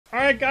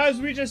right,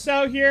 guys, we just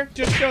out here.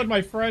 Just showed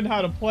my friend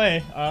how to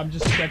play. I'm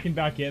just checking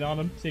back in on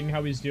him, seeing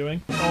how he's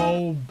doing.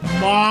 Oh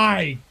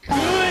my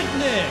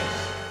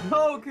goodness.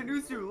 No,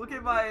 Kanusu, look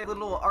at my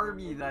little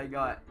army that I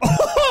got.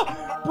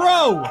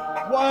 Bro,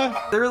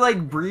 what? They're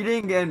like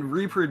breeding and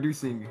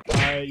reproducing.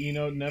 You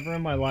know, never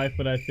in my life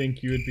would I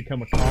think you would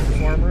become a cock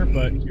farmer,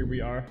 but here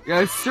we are.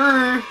 Yes,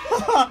 sir.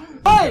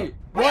 Hey!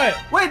 What?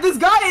 Wait, this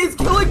guy is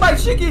killing my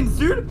chickens,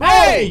 dude!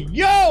 Hey,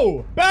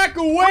 yo! Back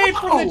away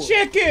from the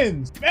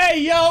chickens! Hey,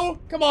 yo!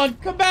 Come on,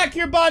 come back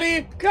here,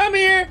 buddy! Come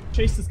here!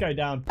 Chase this guy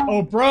down.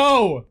 Oh,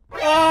 bro!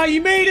 Ah,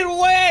 you made it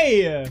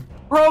away!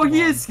 Bro,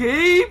 he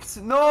escaped?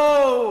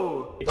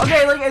 No!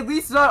 Okay, like, at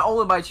least not all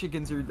of my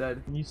chickens are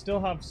dead. You still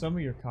have some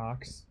of your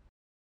cocks.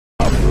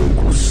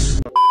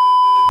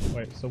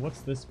 Wait, so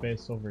what's this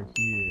base over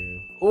here?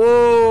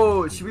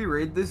 Oh, should we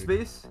raid this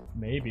base?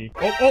 Maybe.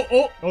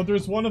 Oh,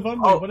 there's one of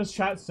them. Wait, what does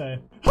chat say?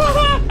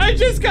 I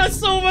just got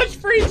so much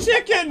free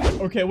chicken!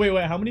 Okay, wait,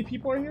 how many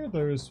people are here?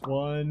 There's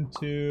 1,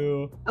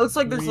 2, it looks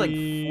like there's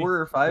 3, like 4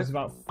 or 5. There's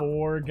about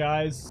 4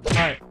 guys.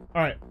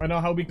 Alright, I know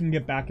how we can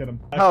get back at him.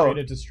 I How?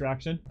 created a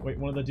distraction. Wait,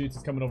 one of the dudes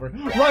is coming over.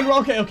 Run,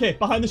 okay,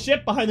 behind the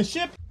ship.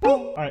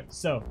 Alright,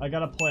 so, I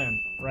got a plan,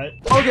 right?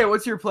 Okay,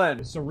 what's your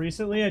plan? So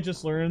recently, I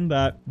just learned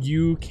that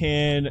you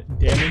can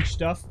damage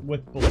stuff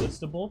with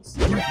ballista bolts.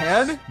 You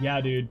can?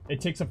 Yeah, dude. It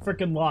takes a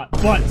freaking lot.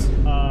 But,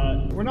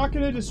 we're not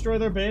gonna destroy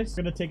their base.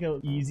 We're gonna take it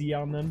easy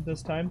on them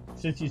this time,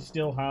 since you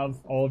still have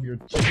all of your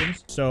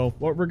chickens. So,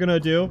 what we're gonna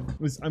do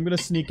is I'm gonna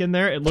sneak in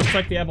there. It looks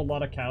like they have a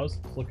lot of cows.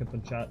 Let's look at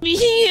them, chat.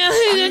 Yeah,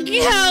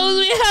 the cows.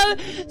 We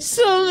have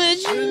so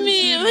much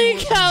meat. My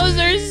cows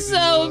are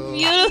so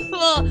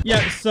beautiful.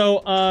 Yeah,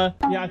 so,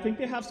 yeah, I think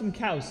they have some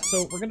cows.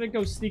 So, we're gonna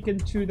go sneak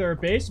into their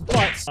base,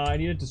 but, I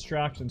need a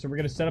distraction. So, we're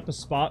gonna set up a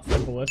spot for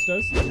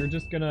ballistas. You're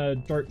just gonna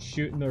start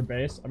shooting their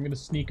base. I'm gonna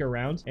sneak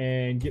around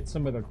and get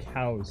some of their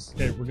cows.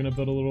 Okay, we're gonna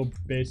build a little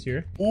base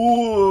here.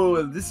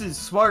 Ooh, this is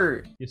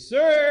smart. Yes,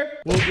 sir.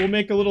 We'll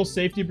make a little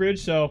safety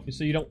bridge so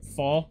you don't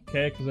fall,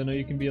 okay? Because I know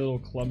you can be a little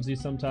clumsy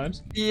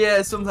sometimes.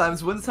 Yeah,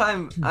 sometimes. One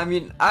time, I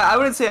mean, I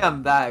wouldn't say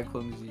I'm that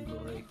clumsy,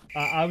 but like...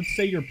 I would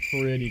say you're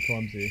pretty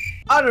clumsy.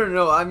 I don't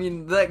know. I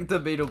mean, that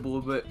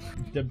debatable, but...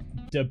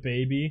 The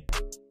baby.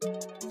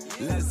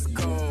 Let's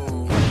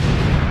go.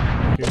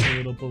 Here's a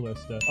little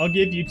ballista. I'll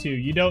give you 2.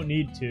 You don't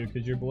need 2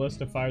 because your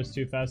ballista fires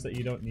too fast that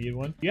you don't need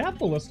one. Do you have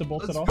ballista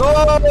bolts at all?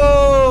 Let's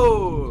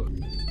go!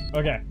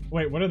 Okay.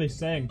 Wait, what are they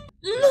saying?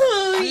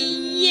 Oh,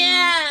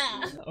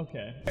 yeah.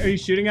 Okay. Are you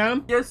shooting at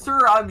them? Yes, sir.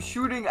 I'm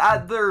shooting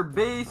at their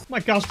base. Oh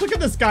my gosh, look at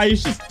this guy.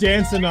 He's just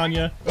dancing on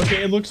you.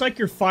 Okay, it looks like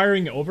you're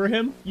firing over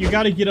him. You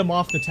gotta get him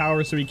off the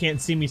tower so he can't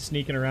see me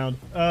sneaking around.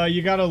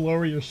 You gotta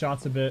lower your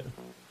shots a bit.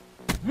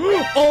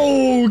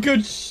 Oh,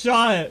 good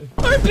shot.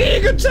 I'm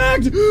being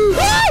attacked.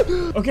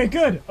 Okay,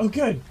 good. Oh,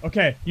 good.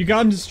 Okay, you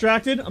got him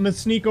distracted. I'm gonna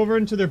sneak over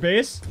into their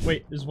base.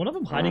 Wait, is one of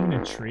them hiding in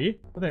a tree?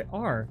 Oh, they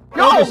are.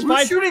 Yo, Oh,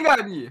 who's shooting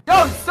at me?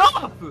 Yo,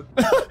 stop!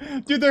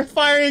 Dude, they're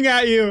firing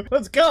at you.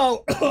 Let's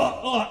go.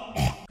 Oh,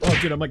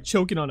 dude, I'm like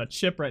choking on a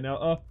chip right now.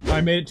 Oh,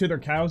 I made it to their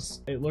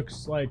cows. It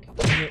looks like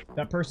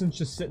that person's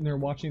just sitting there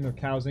watching their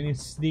cows. I need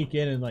to sneak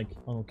in and like,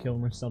 oh, kill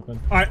them or something.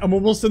 All right, I'm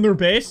almost in their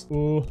base.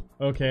 Ooh,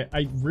 okay.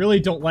 I really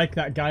don't like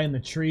that guy in the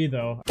tree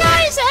though.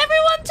 Guys,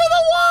 everyone to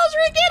the walls.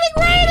 We're getting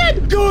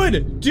raided.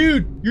 Good,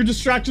 dude. Your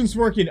distraction's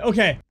working.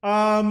 Okay.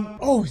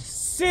 Oh,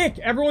 sick.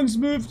 Everyone's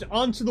moved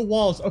onto the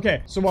walls.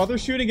 Okay, so while they're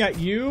shooting at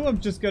you, I'm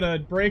just gonna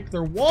break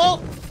their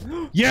wall.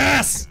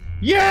 Yes.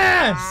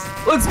 Yes!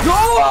 Let's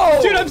go!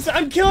 Dude,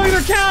 I'm killing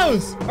their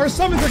cows! Or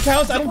some of their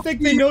cows. I don't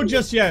think they know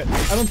just yet.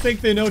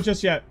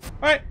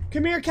 Alright,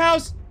 come here,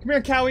 cows. Come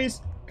here,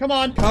 cowies. Come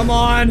on.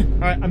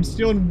 Alright, I'm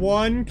stealing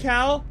 1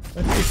 cow.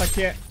 Let's see if I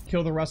can't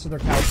kill the rest of their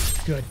cows.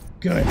 Good.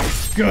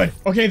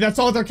 Okay, that's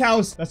all their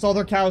cows.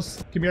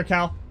 Come here,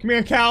 cow.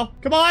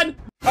 Come on.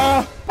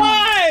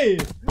 Hi!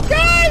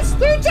 Guys,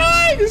 they're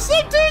dying!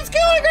 Some dude's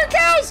killing our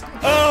cows!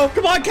 Oh,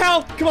 come on,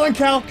 cow.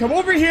 Come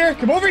over here.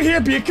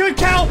 Be a good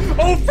cow.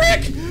 Oh,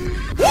 frick!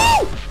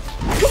 Woo!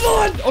 Come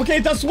on! Okay,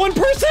 that's 1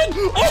 person!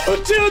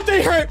 Oh, dude,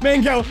 they hurt!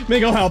 Mango,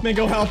 help.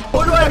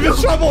 What do I do?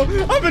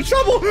 I'm in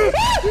trouble!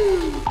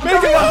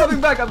 Mango, I'm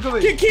coming back.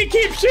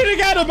 Keep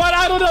shooting at him, but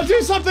I don't know,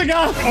 do something!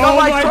 Oh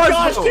my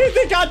gosh, dude,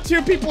 they got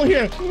 2 people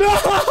here! No!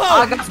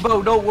 I got the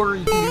bow, don't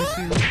worry.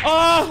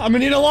 I'm gonna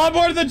need a lot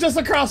more than just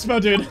a crossbow,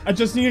 dude. I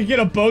just need to get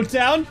a boat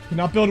down.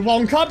 Cannot build a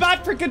wall in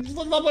combat. Freaking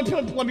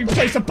let me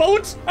place a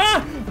boat.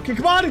 Okay,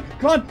 come on.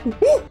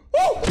 Woo!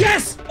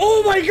 Yes!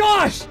 Oh my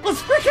gosh!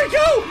 Let's freaking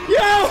go!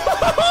 Yeah!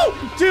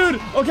 Dude,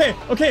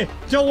 okay.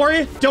 Don't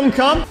worry. Don't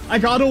come. I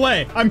got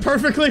away. I'm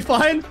perfectly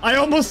fine. I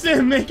almost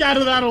didn't make out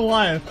of that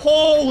alive.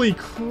 Holy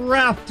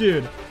crap,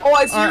 dude. Oh,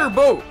 I see your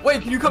boat.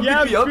 Wait, can you come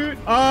pick me up? Dude.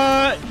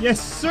 Yes,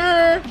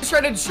 sir. Just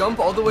try to jump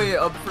all the way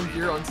up from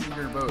here onto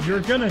your boat.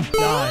 You're gonna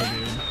die,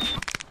 dude.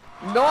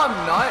 No, I'm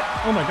not.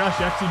 Oh my gosh,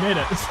 you actually made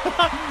it.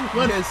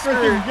 Let's Yes,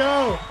 freaking sir.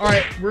 go. All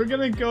right, we're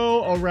gonna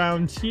go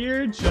around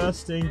here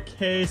just in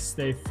case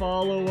they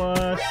follow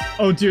us.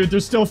 Oh, dude, they're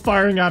still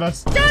firing at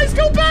us. Guys,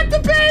 go back to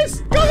base.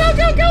 Go, go,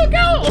 go, go,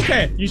 go.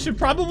 Okay, you should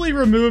probably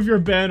remove your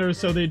banner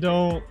so they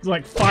don't,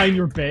 like, find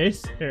your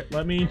base. Here,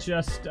 let me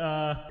just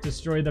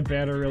destroy the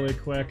banner really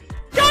quick.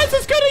 Guys,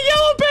 let's go to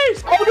yellow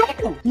base. Oh,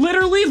 no.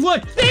 Literally,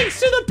 look, thanks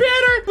to the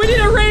banner, we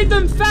need to raid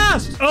them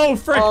fast. Oh,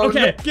 frick. Oh,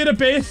 Okay, no. get a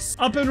base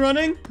up and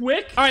running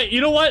quick. All right, you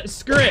know what?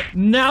 Screw it.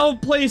 Now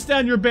place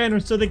down your banner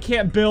so they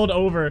can't build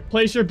over.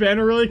 Place your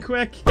banner really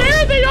quick.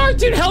 There they are,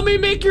 dude. Help me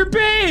make your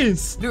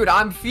base. Dude,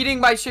 I'm feeding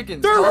my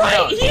chickens. They're Calm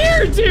right down.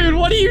 here, dude.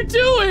 What are you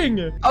doing?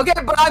 Okay,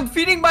 but I'm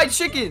feeding my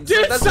chickens.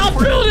 Dude, That's stop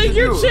important building to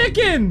your do.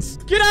 chickens.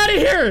 Get out of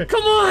here.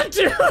 Come on,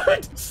 dude.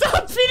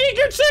 Stop feeding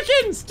your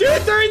chickens.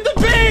 Dude, they're in the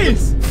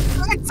base.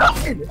 It's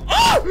fine.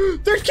 Oh,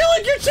 they're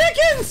killing your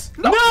chickens!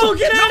 No,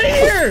 get out of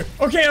here!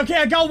 Okay, okay,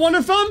 I got one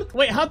of them.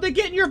 Wait, how'd they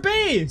get in your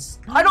base?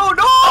 I don't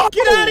know.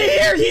 Get out of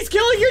here! He's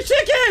killing your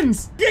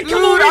chickens! Come Dude,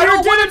 over I here,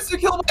 don't want dude! him to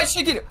kill my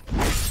chicken.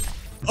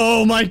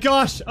 Oh my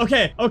gosh.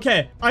 Okay,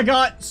 okay. I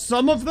got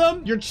some of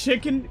them. Your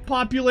chicken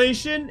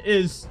population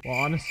is... Well,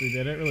 honestly,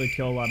 they didn't really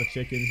kill a lot of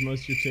chickens.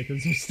 Most of your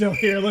chickens are still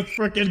here. Let's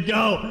freaking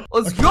go.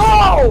 Let's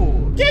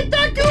go. Get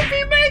that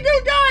goofy mango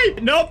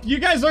guy! Nope, you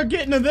guys aren't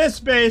getting to this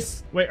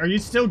base. Wait, are you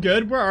still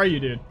good? Where are you,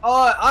 dude?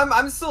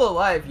 I'm still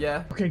alive,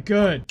 yeah. Okay,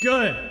 good,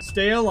 good.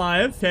 Stay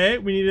alive, okay?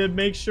 We need to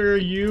make sure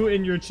you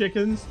and your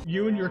chickens,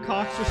 you and your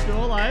cocks are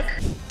still alive.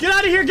 Get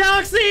out of here,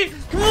 Galaxy!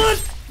 Come on!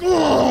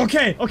 Oh,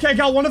 okay, okay, I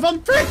got one of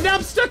them. Frick, now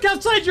I'm stuck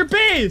outside your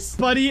base.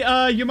 Buddy,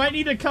 you might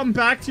need to come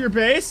back to your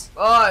base.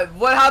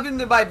 What happened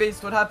to my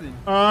base? What happened?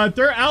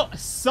 They're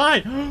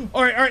outside.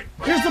 All right,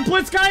 here's the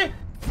blitz guy.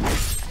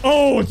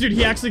 Oh, dude,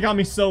 he actually got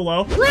me so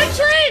low.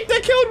 Retreat!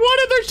 They killed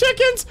one of their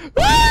chickens.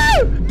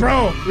 Woo!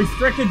 Bro, we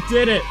frickin'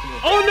 did it.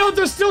 Oh, no,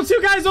 there's still two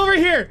guys over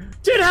here.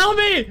 Dude, help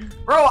me.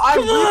 Bro, I'm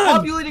Come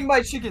on. repopulating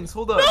my chickens.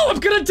 Hold up. No, I'm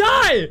gonna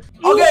die.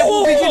 Okay,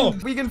 well, Whoa!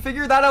 we can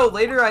figure that out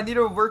later. I need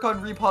to work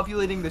on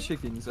repopulating the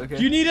chickens, okay?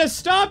 You need to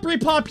stop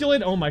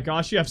repopulating. Oh my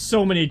gosh, you have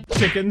so many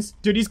chickens.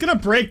 Dude, he's gonna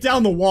break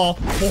down the wall.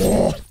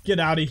 Oh, get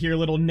out of here,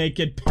 little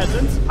naked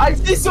peasant. I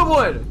see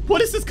someone.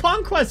 What is this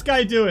conquest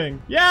guy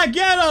doing? Yeah,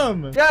 get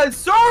him. Yes,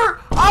 sir.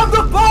 I'm the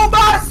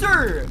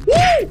bowmaster.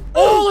 Woo!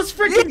 Oh, let's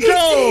freaking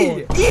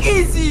go.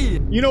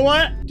 Easy. You know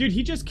what? Dude,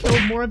 he just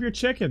killed more of your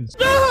chickens.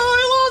 No,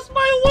 I lost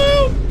my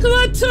loot.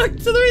 That took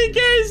 3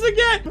 games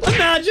again.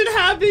 Imagine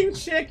having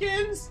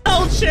chickens.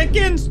 Hell,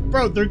 chickens.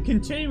 Bro, they're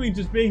continuing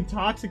just being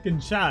toxic in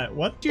chat.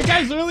 What? You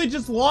guys literally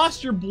just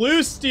lost your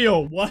blue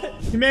steel.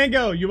 What?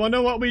 Mango, you wanna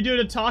know what we do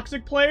to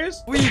toxic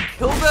players? We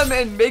kill them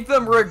and make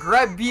them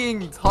regret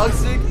being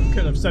toxic.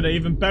 Could have said it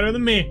even better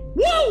than me.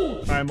 Woo! All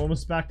right, I'm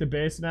almost back to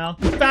base now.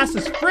 Fast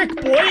as frick,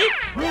 boy.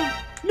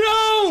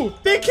 No!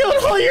 They killed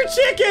all your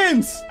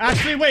chickens!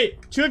 Actually,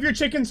 wait. 2 of your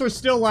chickens are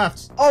still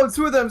left. Oh,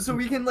 2 of them, so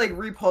we can, like,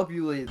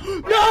 repopulate.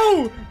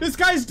 No! This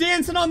guy's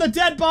dancing on the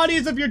dead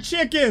bodies of your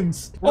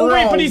chickens. Oh,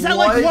 wait, Bro, but he's at,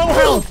 like, what? low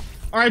health.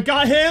 All right,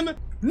 got him.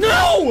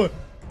 No!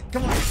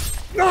 Come on.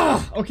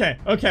 Ah, okay,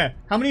 okay.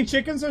 How many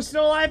chickens are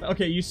still alive?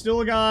 Okay, you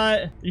still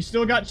got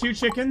 2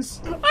 chickens.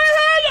 I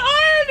had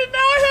iron and now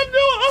I have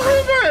no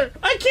armor.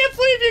 I can't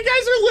believe you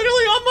guys are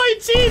literally on my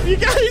team. You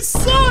guys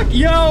suck.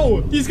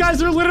 Yo, these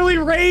guys are literally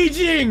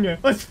raging.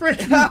 Let's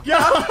freaking go.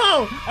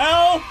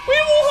 Oh, we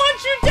will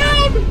hunt you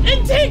down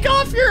and take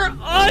off your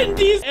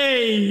undies.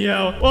 Hey,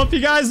 yo. Well, if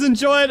you guys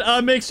enjoyed,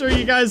 make sure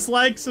you guys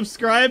like,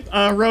 subscribe.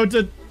 Road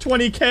to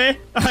 20K.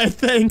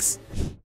 Thanks.